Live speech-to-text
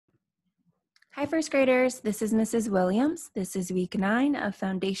Hi, first graders. This is Mrs. Williams. This is week 9 of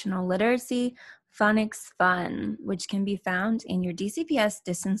Foundational Literacy Phonics Fun, which can be found in your DCPS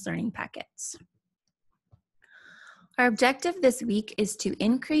distance learning packets. Our objective this week is to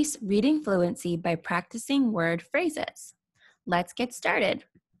increase reading fluency by practicing word phrases. Let's get started.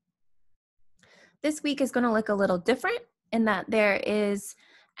 This week is going to look a little different in that there is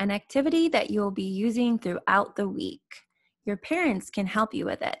an activity that you'll be using throughout the week. Your parents can help you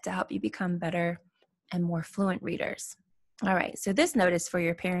with it to help you become better and more fluent readers. All right, so this note is for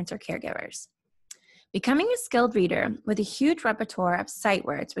your parents or caregivers. Becoming a skilled reader with a huge repertoire of sight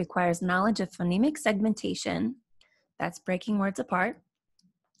words requires knowledge of phonemic segmentation, that's breaking words apart,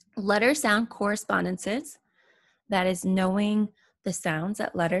 letter-sound correspondences, that is knowing the sounds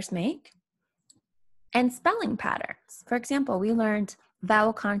that letters make, and spelling patterns. For example, we learned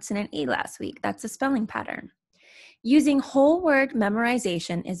vowel consonant E last week. That's a spelling pattern. Using whole word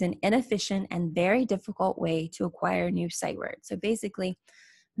memorization is an inefficient and very difficult way to acquire new sight words. So basically,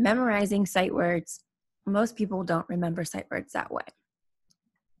 memorizing sight words, most people don't remember sight words that way.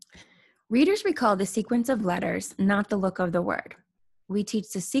 Readers recall the sequence of letters, not the look of the word. We teach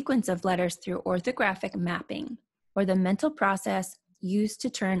the sequence of letters through orthographic mapping, or the mental process used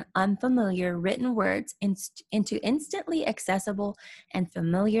to turn unfamiliar written words into instantly accessible and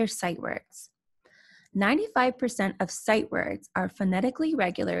familiar sight words. 95% of sight words are phonetically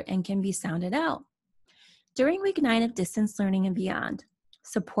regular and can be sounded out. During week 9 of distance learning and beyond,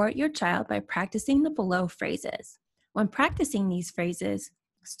 support your child by practicing the below phrases. When practicing these phrases,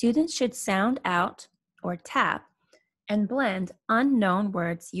 students should sound out or tap and blend unknown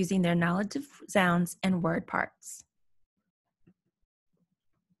words using their knowledge of sounds and word parts.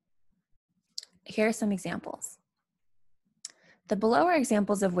 Here are some examples. The below are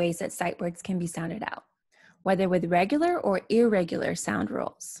examples of ways that sight words can be sounded out, whether with regular or irregular sound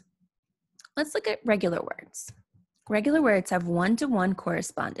rules. Let's look at regular words. Regular words have one-to-one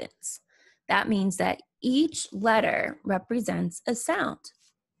correspondence. That means that each letter represents a sound.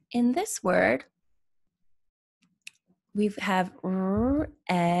 In this word, we have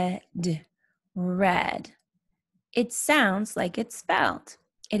red, red. It sounds like it's spelled.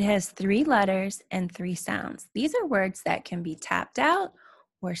 It has 3 letters and 3 sounds. These are words that can be tapped out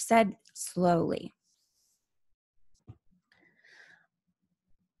or said slowly.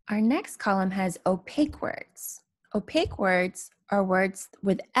 Our next column has opaque words. Opaque words are words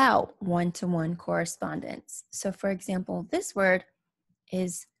without one-to-one correspondence. So for example, this word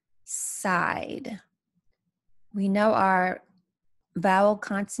is side. We know our vowel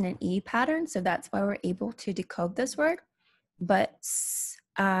consonant E pattern, so that's why we're able to decode this word. But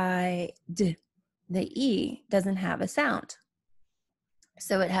side, the E doesn't have a sound.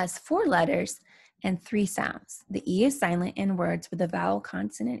 So it has 4 letters and 3 sounds. The E is silent in words with a vowel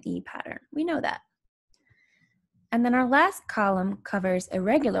consonant E pattern. We know that. And then our last column covers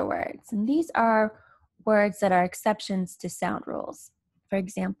irregular words. And these are words that are exceptions to sound rules. For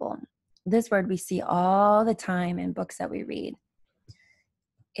example, this word we see all the time in books that we read.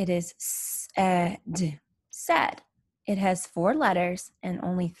 It is said, said. It has 4 letters and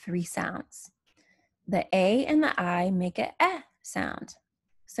only 3 sounds. The A and the I make a eh sound.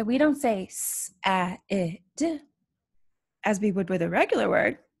 So we don't say said as we would with a regular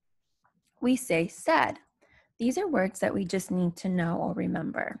word. We say said. These are words that we just need to know or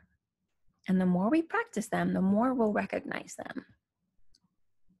remember. And the more we practice them, the more we'll recognize them.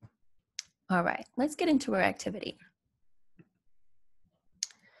 All right, let's get into our activity.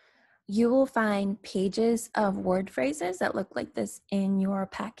 You will find pages of word phrases that look like this in your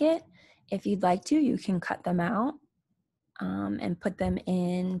packet. If you'd like to, you can cut them out and put them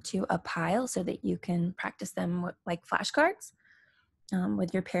into a pile so that you can practice them like flashcards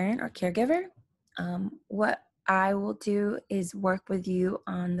with your parent or caregiver. What I will do is work with you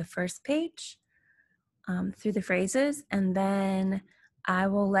on the first page through the phrases, and then I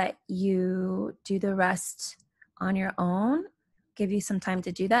will let you do the rest on your own, give you some time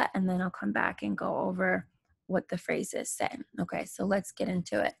to do that, and then I'll come back and go over what the phrases say. Okay, so let's get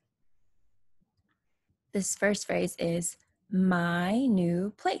into it. This first phrase is my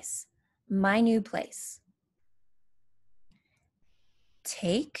new place. My new place.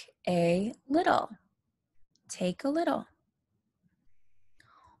 Take a little. Take a little.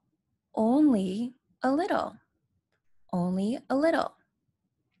 Only a little. Only a little.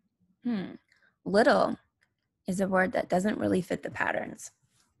 Little is a word that doesn't really fit the patterns.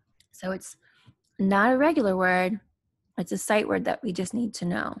 So it's not a regular word. It's a sight word that we just need to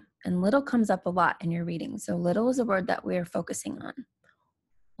know. And little comes up a lot in your reading. So little is a word that we're focusing on.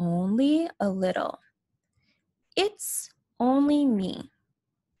 Only a little. It's only me.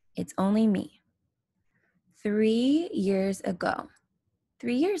 It's only me. 3 years ago.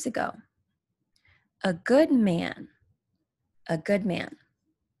 3 years ago. A good man. A good man.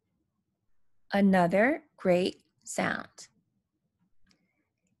 Another great sound.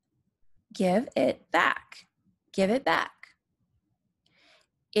 Give it back. Give it back.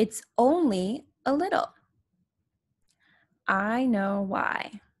 It's only a little. I know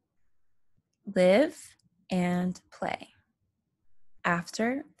why. Live and play.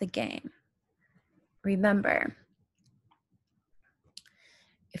 After the game. Remember,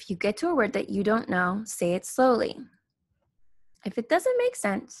 if you get to a word that you don't know, say it slowly. If it doesn't make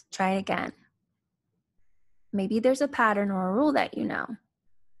sense, try it again. Maybe there's a pattern or a rule that you know.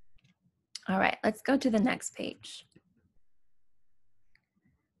 All right, let's go to the next page.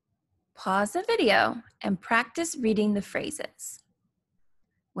 Pause the video and practice reading the phrases.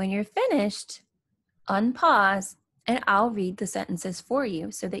 When you're finished, unpause and I'll read the sentences for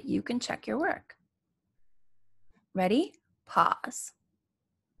you so that you can check your work. Ready? Pause.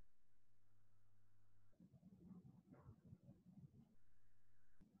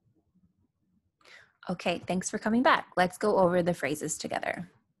 Okay, thanks for coming back. Let's go over the phrases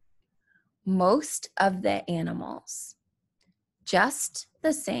together. Most of the animals. Just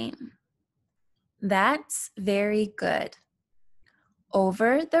the same. That's very good.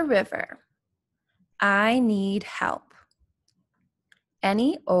 Over the river. I need help.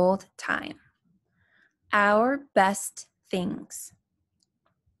 Any old time. Our best things.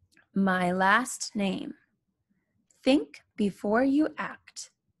 My last name. Think before you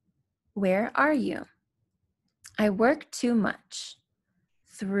act. Where are you? I work too much.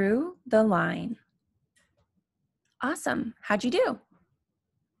 Through the line. Awesome. How'd you do?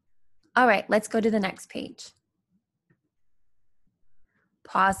 All right, let's go to the next page.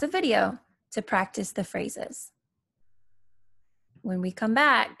 Pause the video to practice the phrases. When we come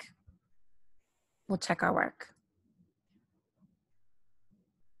back, we'll check our work.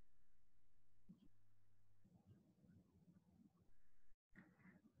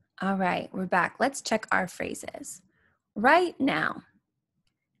 All right, we're back. Let's check our phrases. Right now.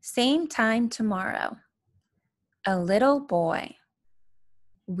 Same time tomorrow. A little boy.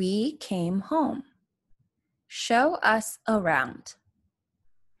 We came home. Show us around.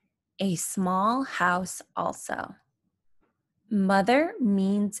 A small house also. Mother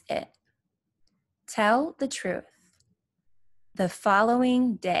means it. Tell the truth. The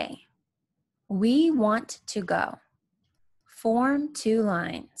following day. We want to go. Form 2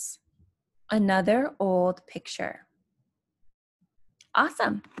 lines. Another old picture.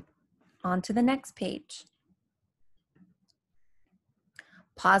 Awesome. On to the next page.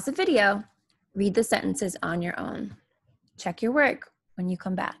 Pause the video. Read the sentences on your own. Check your work when you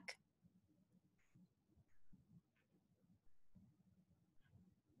come back.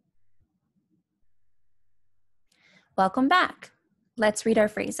 Welcome back. Let's read our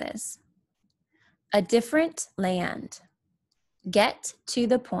phrases. A different land. Get to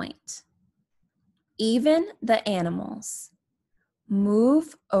the point. Even the animals.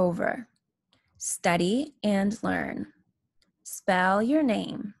 Move over. Study and learn. Spell your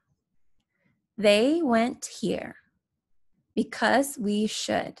name. They went here. Because we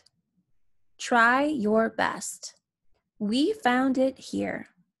should. Try your best. We found it here.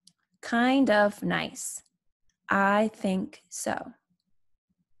 Kind of nice. I think so.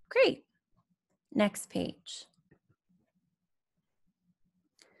 Great. Next page.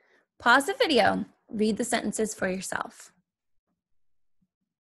 Pause the video. Read the sentences for yourself.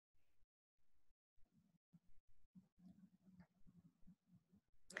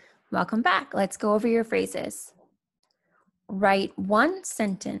 Welcome back. Let's go over your phrases. Write one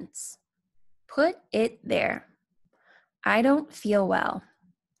sentence. Put it there. I don't feel well.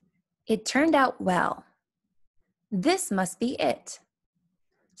 It turned out well. This must be it.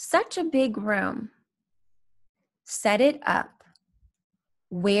 Such a big room. Set it up.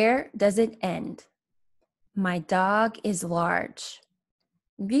 Where does it end? My dog is large.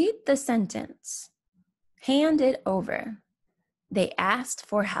 Read the sentence. Hand it over. They asked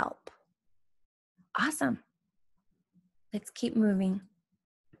for help. Awesome. Let's keep moving.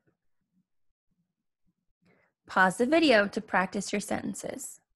 Pause the video to practice your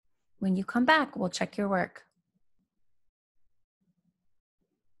sentences. When you come back, we'll check your work.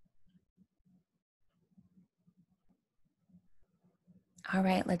 All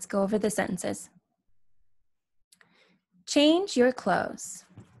right, let's go over the sentences. Change your clothes.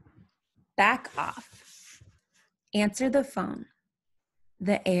 Back off. Answer the phone.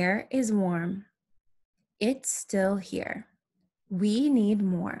 The air is warm. It's still here. We need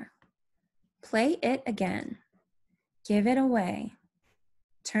more. Play it again. Give it away.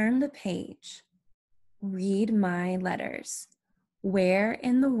 Turn the page. Read my letters. Where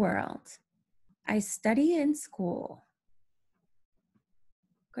in the world? I study in school.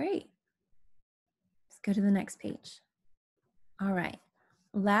 Great. Let's go to the next page. All right.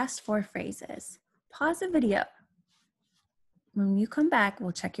 Last 4 phrases. Pause the video. When you come back,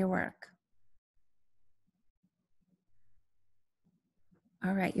 we'll check your work.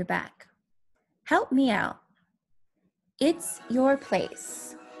 All right, you're back. Help me out. It's your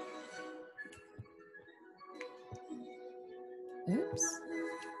place. Oops.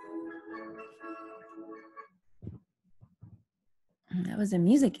 That was a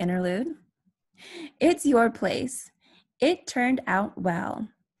music interlude. It's your place. It turned out well.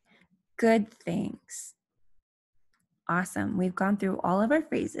 Good things. Awesome. We've gone through all of our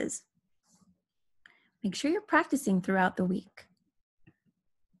phrases. Make sure you're practicing throughout the week.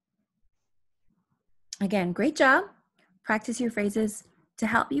 Again, great job. Practice your phrases to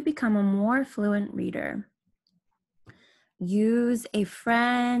help you become a more fluent reader. Use a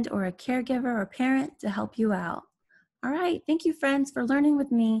friend or a caregiver or parent to help you out. All right. Thank you, friends, for learning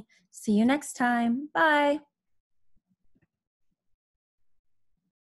with me. See you next time. Bye.